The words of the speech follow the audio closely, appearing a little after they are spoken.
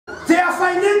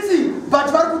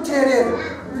terera.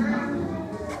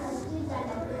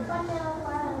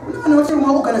 Anote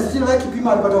uma organization like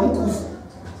Pima but amukuzi.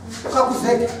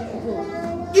 Kakuzeke.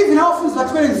 Even our friends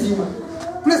that were in Zima.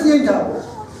 Please yenda.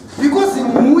 Because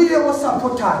muye o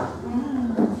supporter.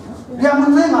 Ya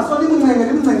mwenga so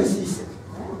limunenge sisi.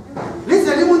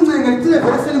 Lisa limunenge tile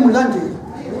verse limulande.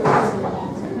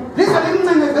 Lisa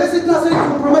limunenge verse tuna sele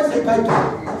compromise ikaito.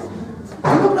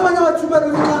 Ndipo nabanya wachumara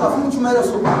n'anga fumuchumara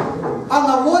so.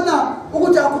 Angabona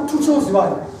ukuthi akuthuchozi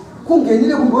bani.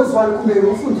 Kungenile kumbozwana kumbe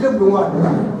ufundile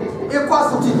kulongwana.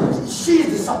 Ekwazi ukuthi she is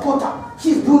the supporter.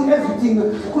 She's doing everything.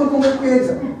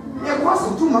 Kunokwenza. Ekwazi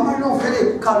ukuthi mama lo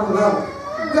vele kalunga.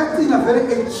 Yathina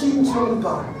vele echinji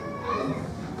lombhalo.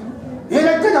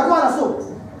 Yena tenda kwala so.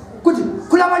 Kuthi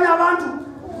kulabanye abantu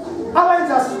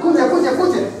abenza kunje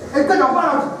etenda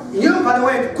kwala ukuthi yombhalo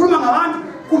wethu khuluma ngabantu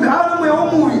kumbe abanomoya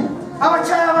omubi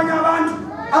abachaya abanye abantu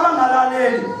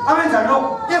abangalaleli abenza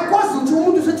lokho ekwazi ukuthi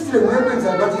umuntu sethule ngoye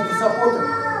kwenza but is supporter.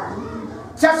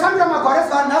 Chashanga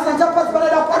magoresa nasa njapa pale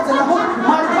la parte na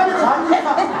mali pale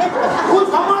zanifa.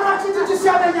 Kuti amara kitu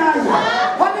kisiane nyanya.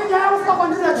 Wale nyanya ufa kwa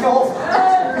ndina Jehova.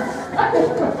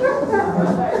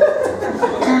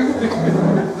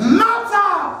 Mata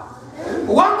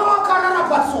wanga wakana na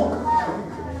patso.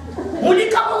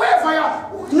 Mulika wewe ya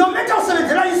no matter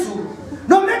uselekela isu.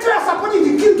 No matter you are supporting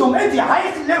the kingdom at the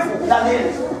highest level.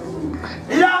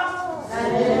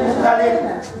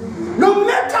 No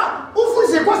matter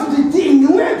ufunze kwasi the thing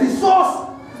where the source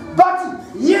but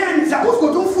yenza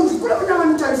usko to ufunze kula kuna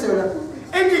mtayisela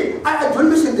and I don't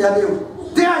mention their name.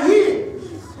 They are here.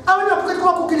 Awona phakathi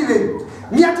kwakho kilileni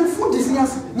ngiyatufundisa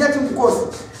ngiyatimkosi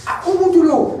umuntu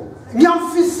lo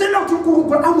ngiyamfisela ukuthi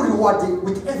uNkulunkulu amreward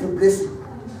with every blessing.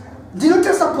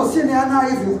 Ndinotesa posene yana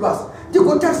even plus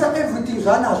ndikotesa everything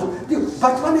zanazo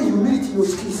but one humility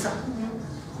yosikisa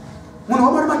munhu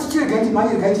wamari matichire gaiti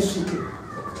manye gaiti svike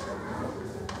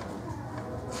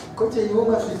kote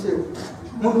yonga sviteo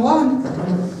munhu wani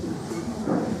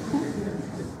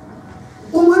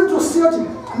umani tosiyoti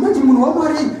manje munhu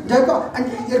wamari ndaipa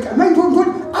manje ndo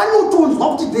anotonzwa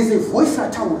kuti there's a voice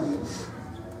ataura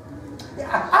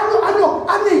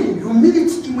ane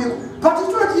humility imweko but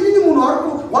ichoti inini munhu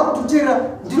warikututera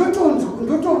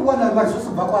ndinotowana mari zvose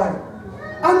bvakwari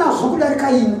anazvo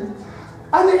kudarika ini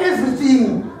ane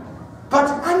everything but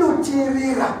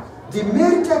anoterera the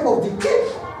merry type of the king.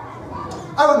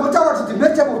 I will not tell the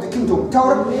merry type of the kingdom.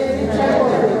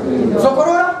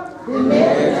 Zokorora? The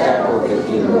merry type of the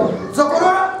kingdom.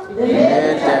 Zokorora? The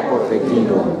merry type of the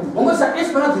kingdom. Almost like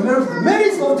Esperanto, the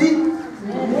merits of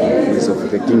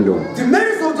the kingdom. The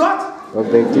merits of what?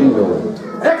 Of the kingdom.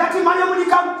 Rekati manya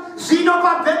mulikam zino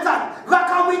pa betan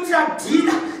vakamwitira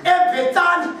dina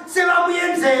ebetani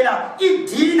sevamuyenzela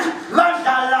idina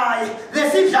vadlalaye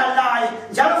vesidlalaye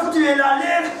njalo futhi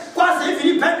belalela kwaze ivini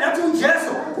ibhayibheli yathi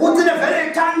uJesu uthile vele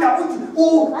ethanda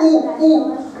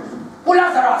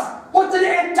uLazarus uthile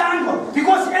ethanda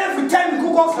because every time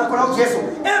kukofika khona uJesu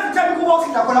every time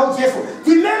kukofika khona uJesu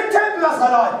the merry time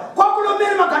wazalayo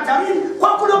kwakulomeri magadarini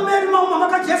kwakulomeri mama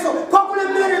kaJesu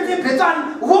kwakulomeri ebetani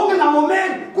wonke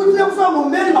ngawomeri kuthi kuswa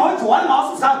ngomeri ngawoJohn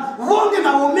ngawasuzana wonke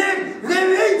ngawomeri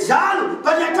njalo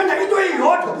but yathanda into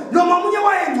eyodwa noma munye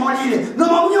wayengcolile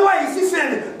noma munye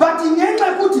wayisifele but ngenxa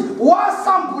ukuthi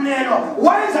wasambulelwa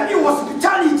wayenza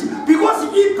ihospitality because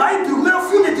iBhayibheli kumele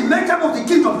ufunde the main type of the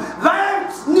kingdom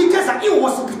bayanikeza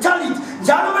ihospitality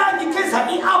njalo bayanikeza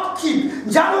iupkeep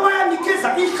njalo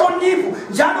bayanikeza ihlonipho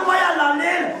njalo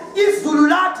bayalalela izulu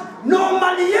lathi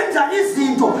noma liyenza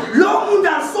izinto lo muntu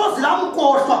asoze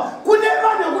lamkhohlwa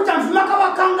kunebane ukuthi amvima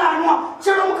kabakanganwa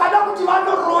tshelo mkhada ukuthi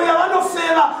vanoroya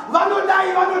vanofela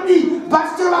vanodai vanodi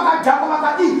but tshelo bakadako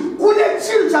bakadi kune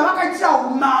chinhu chavakachira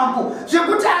umambo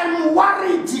zvekuti I'm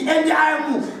worried and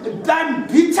I'm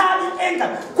bitterly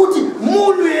angered kuti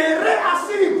munhu here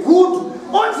asiri good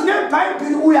onzine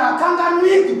Bible uya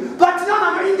akanganwiki but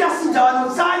nana noindasinda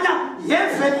vanotsanya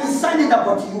heaven is silent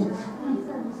about you.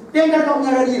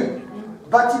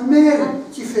 But Mary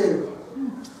chifero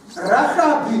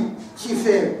Rahabi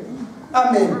chifero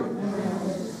amen.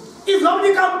 If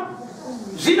nobody come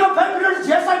zino Bible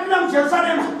Jesu ina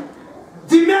Jerusalem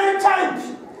the Mary type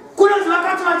kuna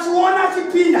zvakati vachiona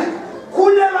chipinda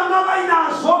kune vanga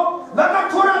vainazo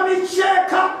vakatora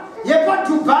micheka yepa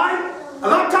Dubai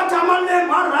vakata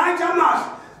malema raja mas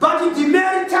but the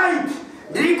Mary type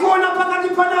ndikona pakati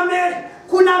pana Mary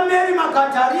kuna Mary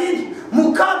Magdalene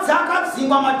mukadzi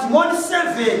akadzingwa madhimoni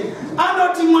 7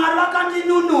 anoti Mwari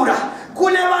vakandinunura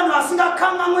kune vanhu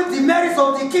vasingakanganwi the merits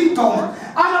of the kingdom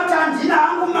anoti handina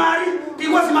hangu mari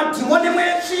because madhimoni emwe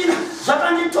etsvina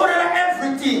zvakanditorera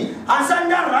everything.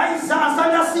 Asanda rise,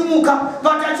 asanda simuka,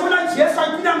 but achona Jesu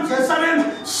ipinda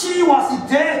Jerusalem. She was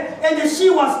there and she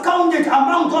was counted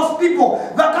among those people.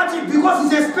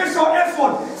 Because it's a special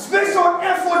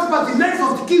effort by the men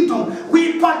of the kingdom.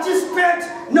 We participate.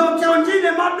 No,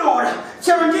 Cherondine Madora,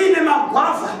 Cherondine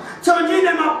Magwava,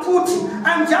 Cherondine Maputi.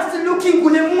 I'm just looking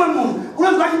with a woman.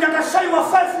 We're going to shower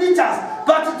 5 liters.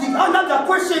 But another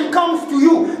question comes to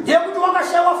you. They would want to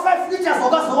shower 5 liters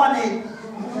or that's 1 8.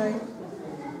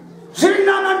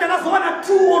 That's 1 or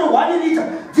 2 or 1 liter.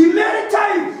 The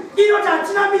maritime, you know,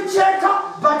 that's not me checker,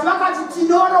 but Wakati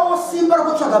Tinora or Simba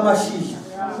Chagamashi.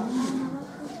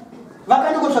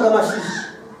 Wakati Chagamashi.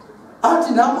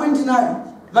 Ati na 29.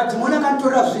 But demona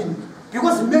cantora zin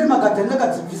because men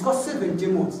magatenega discuss 7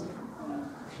 demons.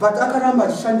 But akaramba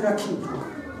chandra king.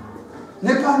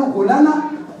 Nepano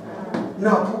golana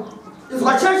napo. Is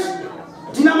what church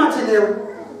dinama teleo.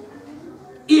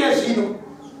 Iya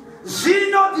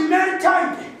Zino the Mary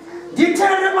type. The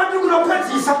terema dugro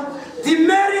petisa. The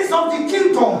Marys of the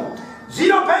kingdom.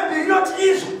 Zino baby not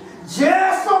easy.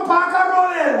 Jeso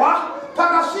pakaroewa.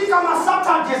 Pakashika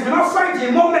masata des never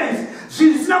Friday moments.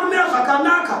 Zina kumira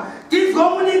zakanaka. If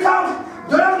gomunika,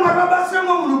 dola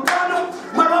marabasema mulupano,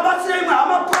 marabasema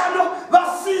amapano,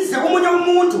 basize umunya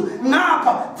umuntu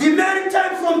napa. The marriage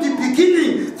time from the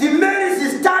beginning, the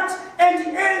marriage start and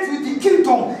ends with the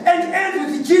kingdom and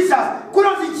ends with Jesus.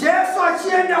 Kuno the Jesu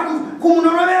achienda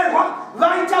kumunorerwa,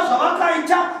 vaita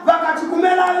zavakaita, vakati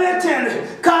kumela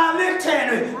letele, ka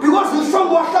letele. Because the strong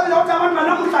was coming out of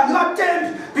Manamusa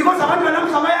tent, because I want to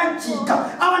Namsavaya Chita,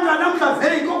 I want to Namsa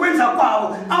very good wins of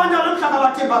power, I want to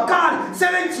Namsa Bakar,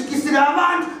 7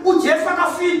 Chikisiraman,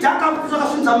 Ujefaka feed, Daka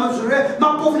Mazure,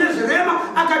 Mapovnes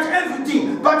Rema, I got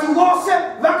everything, but you was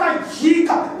Vaka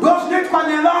Chika, those net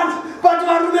Panevan, but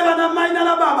you remember Maina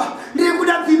Baba, they could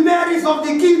have the Marys of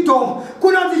the kingdom,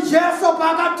 could have the Jess of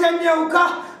Baka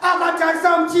Tenyauka.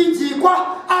 Akatasa mchinjikwa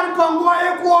alipangwa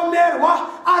ekuomerwa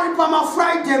alipama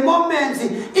Friday moments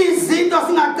izinto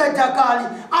singatetakali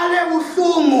ale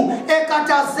usumu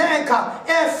ekatazeka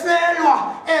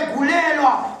efelwa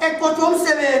egulelwa ekoto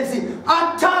umsebenzi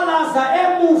atalaza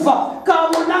emuva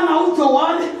kawunanga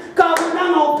uJohane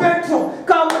kawunanga uPetro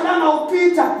kawunanga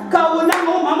uPeter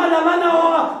kawunanga umama labana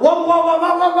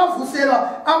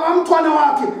wavuselwa abamntwana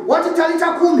wakhe wathi talita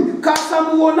 10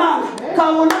 kasamuonanga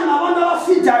kawunanga abana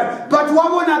bafida. But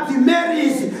what are the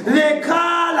Marys? The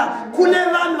color.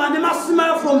 Kunevan vanema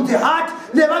smile from the heart.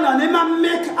 Never vanema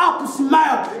make up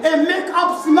smile. A make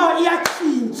up smile ya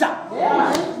chincha.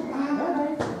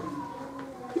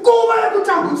 Go away to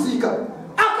Tambuzika.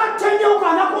 Akatenya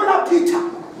ukana Peter.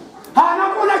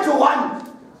 Anakona Johan.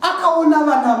 Akaona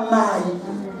wana mai.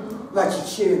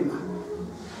 Vachichema.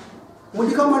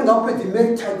 Mulika manga open the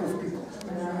Mary type of people.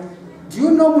 Do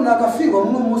you know munagafiwa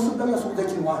muno musuka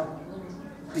yasukachimwa?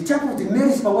 The type of the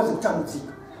Marys was a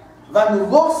Tamuzika. Van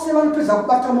was 7 pesa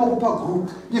kupata mokupa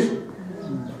group. Yes.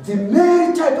 The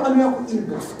Mary type annual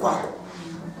inbox squad.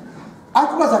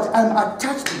 I was that I'm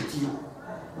attached with you.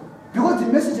 Because the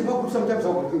message about group sometimes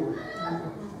over you.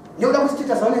 You don't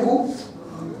status only go,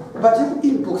 but you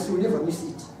inbox you never miss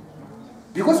it.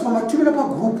 Because my material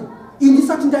group, in this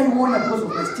certain day you want because of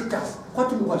my status.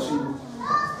 What you was you?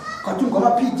 Cartoon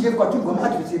goma PDF, cartoon goma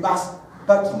advertise bus.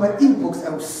 But my inbox I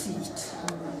will see it.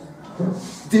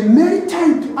 The Mary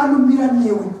type anumira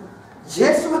newe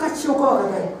Jesu wakachioko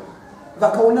wakadai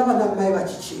vakaona vana mai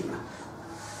vachichema.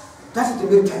 That's the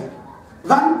Mary type.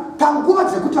 Van panguva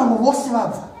dzekuti vamwe vose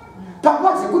vabva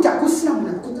panguva dzekuti hakusina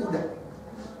munhu kukuda.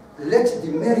 Let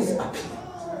the Marys appear.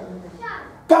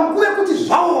 Panguva yekuti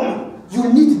zvaoma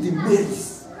you need the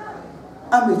Marys.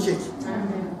 Amen church.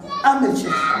 Amen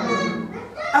church.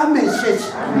 Amen church.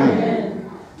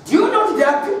 Do you know there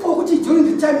are people who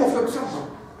during the time of your trouble,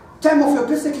 time of your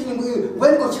persecution,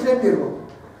 when go chiremero,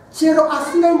 chero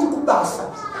asingaindi kubasa,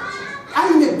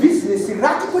 aine business,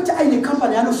 raki kuti aine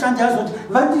company anoshanda azoti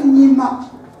vandinyima.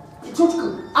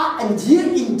 And here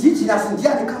indigenous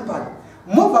Indian company,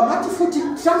 mova mati futi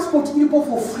transport ilipo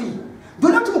for free. Do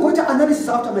not go to analysis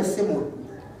after my sermon.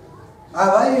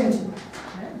 Avaendi.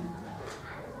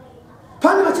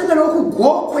 Pana vachana noku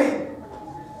gokwe.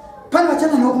 Pana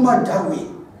vachana noku mandawe.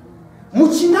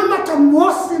 Muchinamata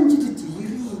mose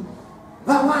mchititiri.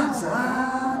 Vawanza.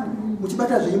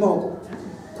 Muchibata zveimoko.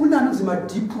 Kuna anozima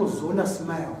deep zona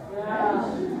smile.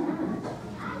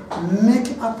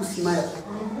 Make up smile.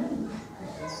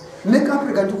 Make up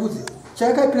regantukuzi.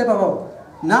 Chaka iple baba.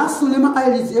 Nasu nema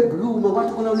eyelids e blue,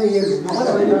 mangwatu kuna une yellow,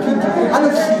 mangwatu wene pink, ano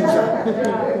chinja.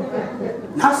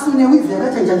 Nasu ne wivi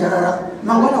ya chenja njarara,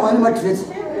 mangwatu wene madresi,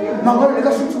 mangwatu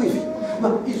lega shutu wivi.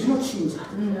 Is not chinja.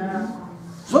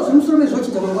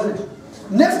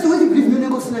 Next week, believe me,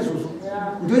 go see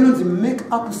the make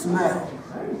up smile.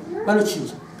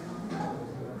 Change.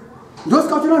 Those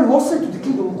countries are to the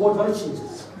kingdom of God. Change.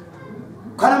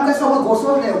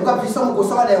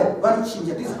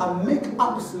 These are make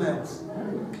up smiles,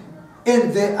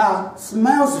 and they are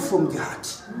smiles from the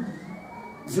heart.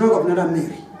 It's not of another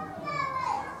Mary.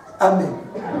 Amen.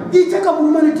 It take a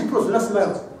woman to process that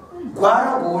smile.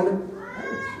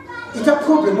 It's a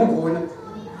problem.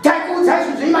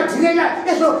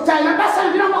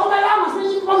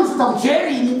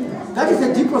 That is the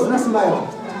deep personal smile.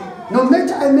 No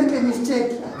matter I make a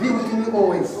mistake, be with me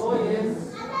always.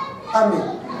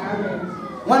 Amen.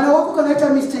 When I walk on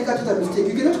a mistake, I do a mistake.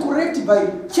 You cannot correct it by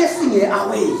chasing her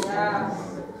away.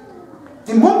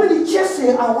 The moment you chase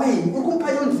her away, you can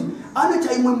pay on the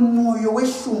time when you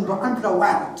wish to under the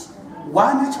world.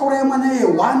 One at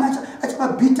one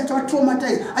at beat at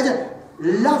traumatized. I just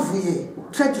love you.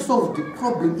 Try to solve the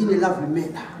problem in a lovely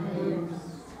manner.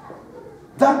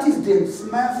 That is the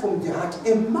smile from the heart,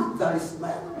 a motherly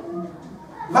smile.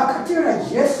 Makatira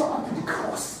yes up to the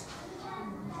cross.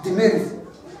 The Mary.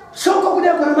 So could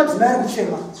have gone to Mary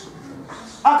Shema.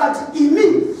 Akat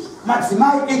imi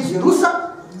Matzimai e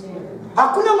Jerusalem.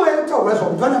 Akuna Moyata was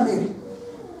of Donna Mary.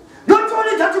 Not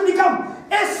only that to become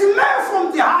a smile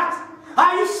from the heart.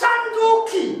 I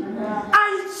sanduki. I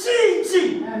chichi.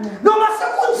 No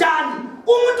masakunjani.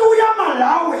 Umutu ya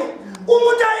malawe,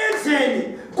 umutu ya zeni,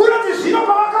 kuna tishino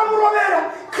pawaka murovera,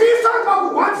 Kristo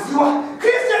akakuwadziwa,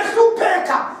 Kristo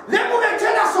esupeka, lemu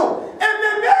betela so,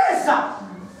 ememeza,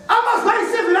 amas by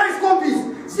civilized copies,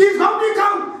 is now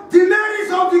become the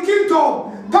Marys of the kingdom,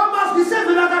 Pamas be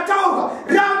seven at the tower,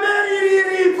 Rameri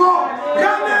Ripo,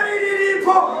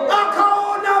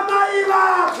 Akaona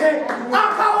Mailake,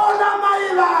 Akaona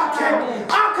Mailake,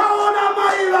 Akaona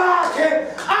Mailake,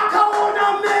 Akaona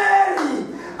Mary.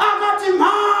 Akati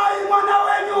mai mwana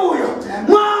wenuyo,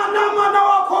 mwana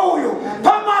wakoyo,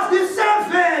 pamas the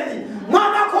seven,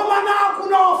 mwana komana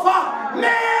kunofa,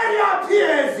 Mary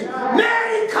appears,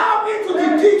 Mary come into the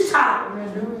picture,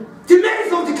 the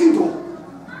Marys of the kingdom.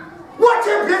 What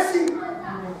a blessing!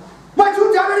 But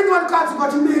you tell anyone comes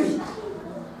but Mary.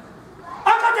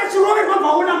 Akati chirowe kwa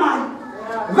baona mai,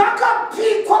 waka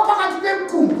pi kwa pakati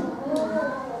bemkum.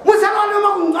 Musala no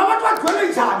makunga watu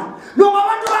watwele jani, no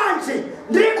watu wanje.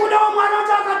 Ndikuna mwana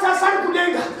akatasari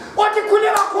kulenga oti kule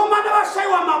wakomanda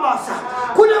washaiwa mabasa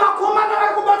kule wakomanda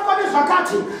wakubatukwa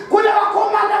zakati kule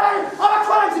wakomanda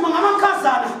abatwala nzima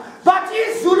ngamakazana but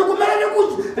izulu kumele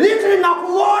likri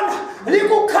nakuona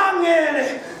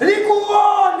likukhangele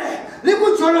likuone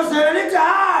likujolozele lithi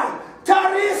hayi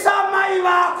tarisa mai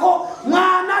wakho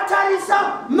mwana tarisa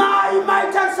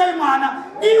mai tarisa mwana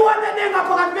iwanenga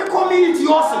phakathi be-community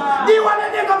yose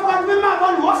iwanenga phakathi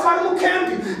bemabani wose bari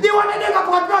mu-campi iwanenga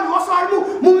phakathi bani wose bari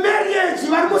mu-marriage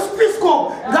bari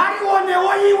mu-spisco ngariwone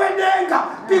oyiwenenga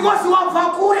because wabva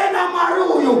kule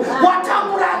namaruyo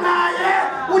watambura naye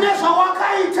unezva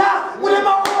wakaita une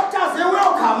ma-orders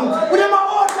e-welcome une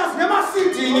ma-orders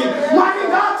nemasidini mwari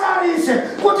ngatarise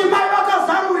kuti mai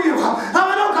vakazarurirwa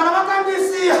avanogara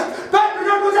vakandisiya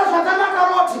baibinoduza zvakanaka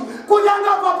roti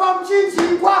kunyanga papa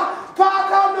mchinjikwa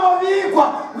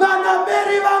pakanovigwa vana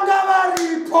Mary vanga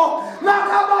varipo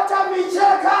vakabata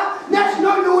micheka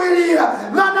nezvinonhuwirira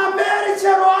vana Mary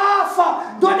chero afa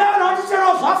ndodavana kuti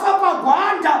chero zvafa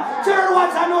paGwanda chero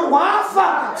rwadzano rwafa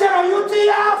chero yuti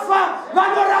yafa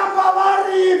vanoramba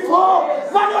varipo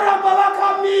vanoramba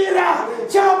vakamira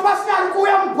chero pasina ari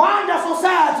kuuya muGwanda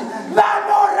society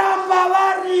vanoramba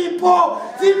varipo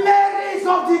the Marys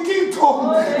of the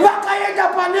kingdom vakaenda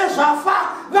pane zvafa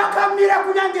vakamira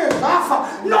kunyange zvafa.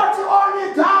 Not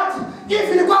only that,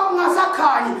 even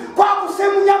kwakungasakhanyi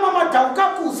kwakusemunyama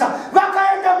madhaukakusa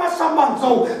vakaenda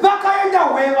masambanzo vakaenda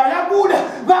hweva yabuda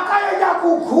vakaenda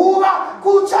kuguva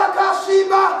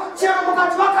kuchakasviba chero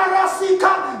mukati vakarasika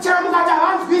chero mukati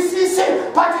havanzwisisi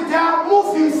but they are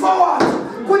moving forward.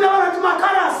 Kuna vanoti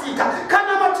makarasika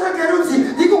kana matregerudzi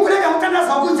ikukurega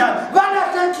mutandaza kunjani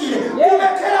vanatekire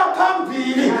kuvekera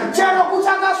pambiri chero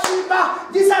kuchakasviba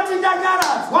ndisati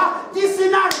ndanyaradzwa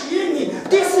ndisina rin'i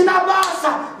ndisina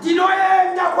basa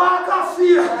ndinoenda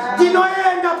kwaakafira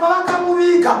ndinoenda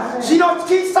pavakamuviga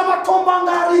zvinotyisa matombo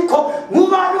anga ariko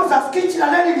muvanoza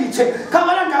skichira neririche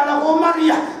kavanandavana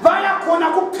voMariya vayakona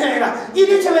kupera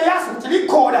iriche veyazi kuti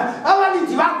rikona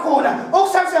avanindi vakona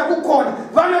okusavisa kukona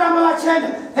vanoramba vachenda.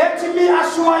 Let me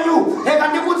assure you, eka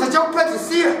ndikudza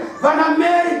chekupedzisira vana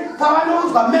Mary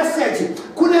pavanoudzwa message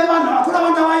kune vanhu hakuna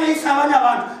vanhu vayeisa vanya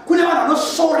vanhu kune vanhu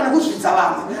vanosora nekuzvidza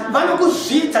vamwe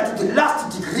vanokuzvidza to the last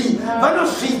degree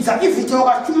vanozvidza ivhiti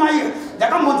vakashumaira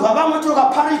ndakambonzwa vamwe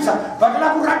tinokaparidza vatida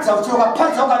kuratidza kuti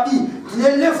tinokaparidza ukadii tine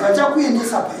levha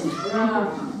yachakuendesa pairi.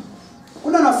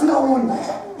 Kuna nasingaoni,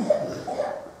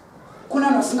 kuna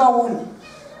nasingaoni,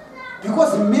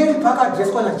 because Mary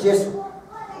pakadreswa naJesu.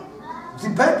 The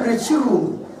Bible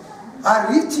rechirungu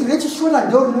hariti rechishona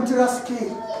ndio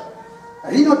rinotirasike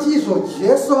rinoti izvo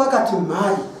Jesu vakati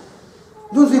mai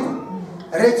ndunziko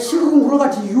rechirungu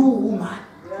rokati you woman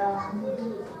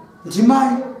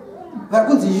ndimai vari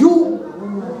kunzi you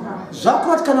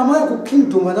zvakurati kana mauya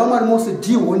kukingdom vana vaMwari mose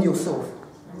deal yourself.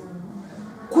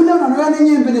 Kuna vanhu vanouya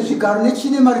nenyembe nezvigaro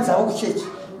nechine mari dzavo kuchechi.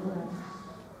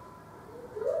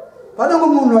 Pane umwe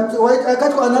munhu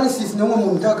akati analysis neumwe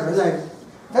munhu ndagara naye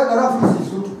ndagara afundisi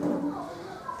isutu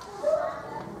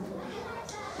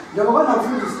ndakakwana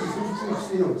afundisi isutu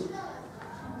chinoti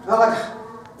vakati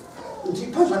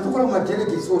ndipa zvandikura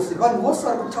kumadelegates ose vanhu vose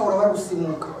vari kutaura vari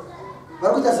kusimuka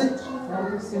vari kuita sei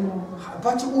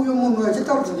but uyu munhu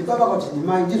achitaura kuti ndipa vakati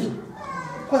ndimai ndizvo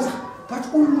kwanza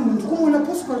but uyu munhu ndikumuona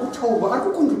posi pari kutaurwa ari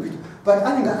kucontribute but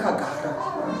anenge akagara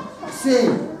sei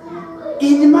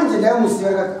ini manje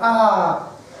ndaimuziva ikati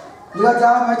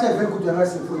ndikati maita very good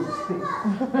analysis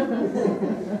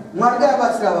Mwari dai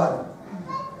abatsira vanhu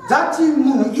dzati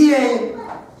munhu iyeye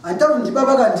handitauri kuti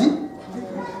ndibaba kandi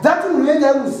dzati munhu iye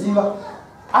ndaimuziva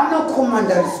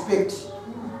anocommanda respect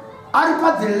ari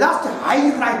the last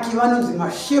hierarchy vanonzi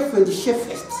machef and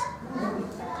chefest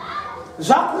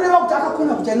zvakureva kuti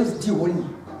akakona kuti anonzi dehoni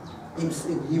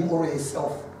him or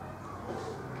herself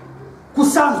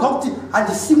kusanzwa kuti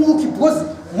handisimuki because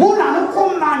munhu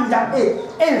anocommanda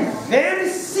a very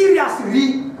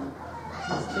seriously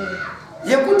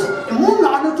yekuti munhu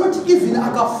anototi even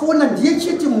akafona ndiye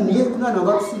chete munhu iye kuna vanhu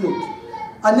vangakusinoti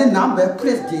ane nhamba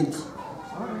yapresident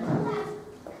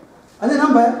ane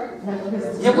nhamba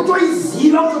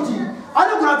yekutoiziva kuti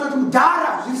anogona kutoti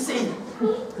mudhara zviri sei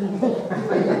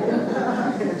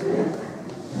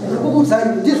ukukudzai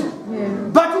ndizvo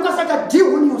but ukasaka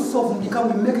deal on yourself you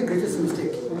can make a greatest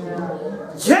mistake.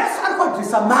 Jesu ari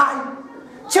kuadresa mai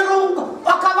chero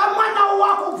akava mwana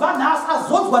wako kubva nhasi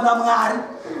azodzwa naMwari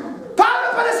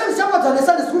pane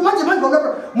sezvichapadzanesa nesu manje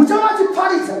muchava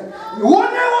vachiparidza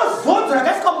wonewo zodzo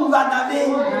rakaiswa muvana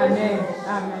venyu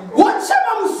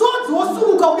wochema musodzi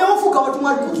wosumuka ude wofuka kuti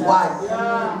Mwari kudzwai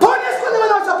poneswa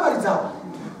nevana vachaparidzawo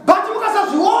but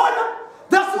mukasazviona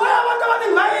that's why avanga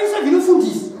vanenge vaishe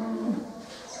zvinofundisa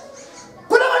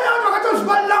kuna vanya vanhu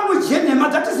vakatozvipa language yenhema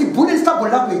that is the Buddhist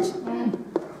language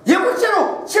yekuti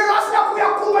chero asina kuuya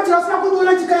kumba chero asina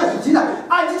kundoona nyika yazvidhina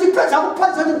andichipedza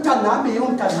kuparidza nemutanhame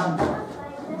yemutanhame.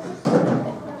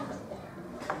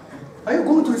 Are you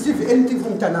going to receive anything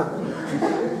from Tanam?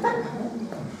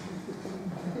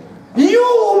 You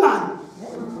woman,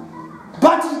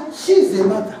 but she's a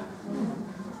mother.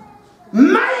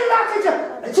 My life,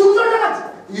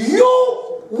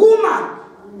 you woman.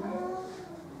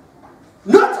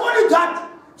 Not only that,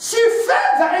 she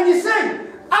further and he said,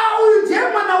 I will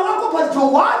tell mana wako but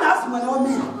Joanna's mana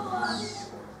wami.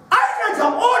 I read the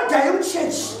old time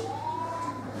church.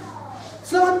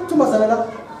 So to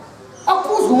Mazalala.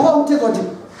 Akuzwa ngoba umthetho wathi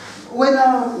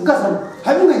wena ngazana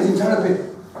hayungenzi njalo phela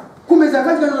kumeza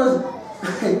kanti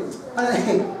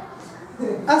kanti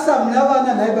asamna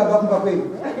abana naye baba kumbakwenu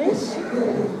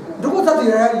ndikuthatha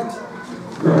reality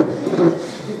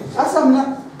asamna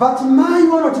but mai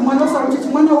wona kuti mwana usara kuti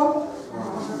mwana wa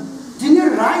dine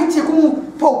right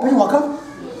yekumupa upenyu hwaka.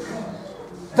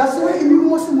 That's why in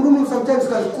most murume sometimes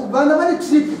kubana vane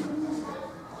trip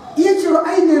iye chero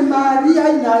aine mari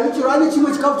ainayo chero ane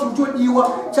chimwe chikafu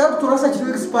chikutodiwa chakutorasa chino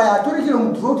expire atore chero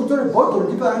mudrop tore bottle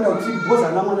ndipo anaenda kuti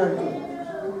boza na mwana ariko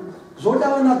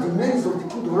zodavana the merits of the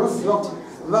kingdom vanoziva kuti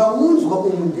vaunzwa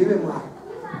umu ndeve Mwari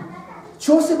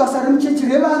chose basa remuchechi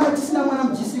revana tisina mwana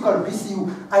muGCU kana BCU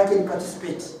I can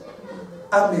participate.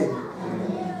 Amen.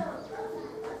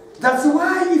 That's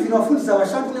why even wafundisa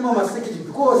vashandi nemamasecurity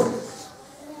because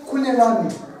kune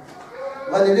vanhu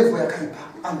vane level yakaipa.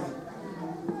 Amen.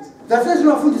 That's why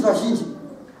vafundisa vazhinji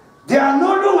they are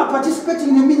no longer participating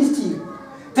in the ministry.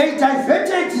 They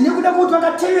diverted nekuda kuti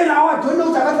vakatevera I don't know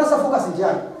kuti akatrasa focus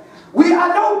ndiani. We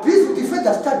are now busy with the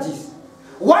further studies.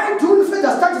 Why do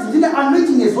further studies ndine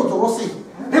anointing nezodorose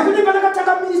nekuti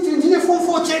panakatanga ministry ndine form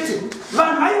 4 chete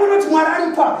vanhu vaiona kuti Mwari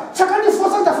aripa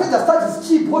chakandiforsa kuita further studies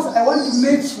cheap because I want to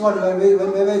match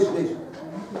vanhu vaizvinezvi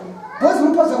because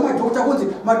munopaza kumwe doctor kunzi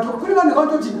kune vanhu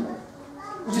vakatoti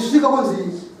uchisvika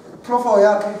kunzi profile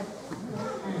yake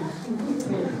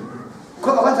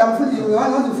vanzi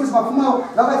mufundisi Mapfumo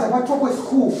vakaisa kwaTokwe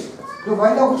school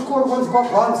ndobvaenda kuchikoro kunzi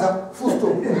kwaGwanda full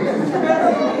stop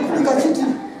ikachiti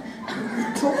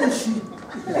Tokwe shi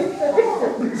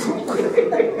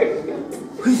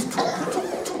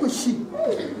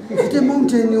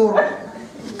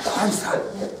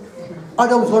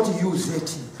ada uzoti UZT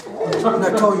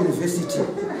Natal University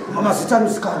mama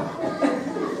zitanisikana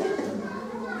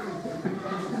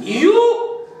you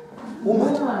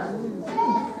woman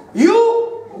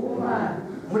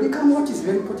Mulikamu what is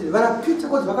very important. Varapita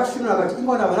because vakashunura vakati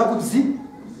ingona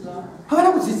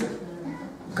havana kudzidza.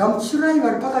 Gamuchirai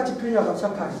vari pakati penyu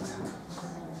vakachaparidza.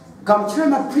 Gamuchirai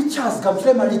mapreachers,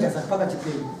 gamuchirai maleaders vari pakati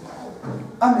penyu.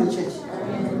 Amen church.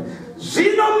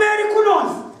 Zvino Mary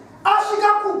kunonzi asvika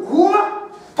kuguva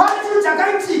pane chinhu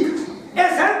chakaitika.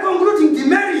 As I'm concluding the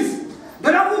Marys,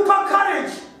 ndoda kupa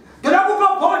courage, ndoda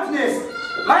kupa boldness.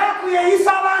 Vaya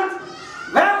kuyeisa vanhu,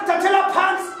 vaya kutatela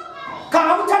pants,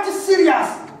 kava kutati serious.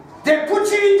 They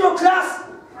put you into class.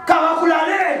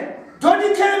 Kavakulale.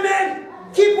 Don't care, man.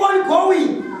 Keep on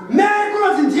going. Mary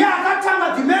kunonzi ndiye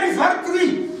akatanga the Marys vari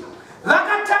 3.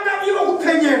 Vakatanga ivo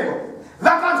kupenyerwa.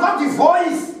 Vakanzwa the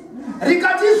voice.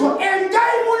 Rikatizwa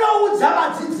endai munoudza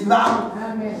vadzidzi vangu.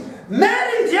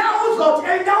 Mary ndiye audzwa kuti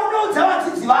enda unoudza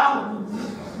vadzidzi vangu.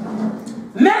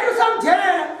 Mary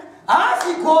usamuteerera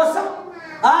haasi gosa.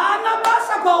 Haana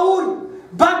basa kwauri.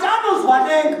 But anozwa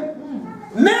denga.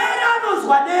 Mary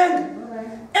anozwa denga.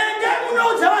 Endai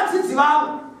munoudza vadzidzi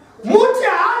vangu. Muti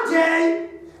handei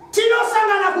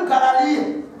tinosangana kuGarirea.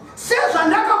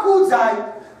 Sezvandakakuudzai.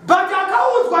 But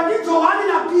akaudzwa ndiJohani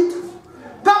naPeter.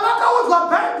 Pavakaudzwa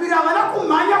Bhaibheri havana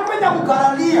kumhanya kuenda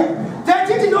kuGarirea. They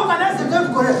didn't organize them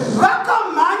to go.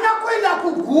 Vakamhanya kuenda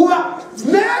kuguva.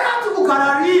 Mary ati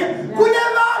kuGarirea. Kune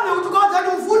vanhu kuti ukaudza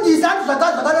ndimufundisi ati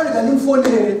zvakadoneka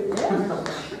ndimufonere.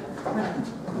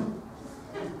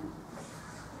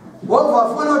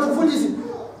 Wavafuna kuti mufundisi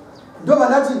ndo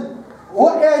vanati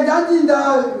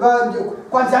ndandinda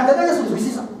kwanzi handadake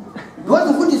kuzwisisa.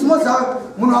 Ndozi mufundisi moza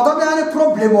munhu akauya ane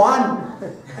problem 1.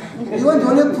 Iwe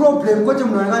ndione problem kuti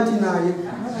munhu akati naye.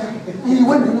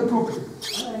 Iwe ndione problem.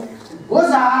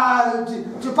 Oza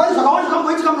tipari zvakawanda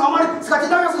zvakamboitika munhu wamwari saka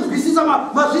tindaka kuzwisisa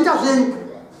mazvita zvenyu.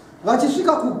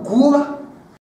 Vachisvika kuguva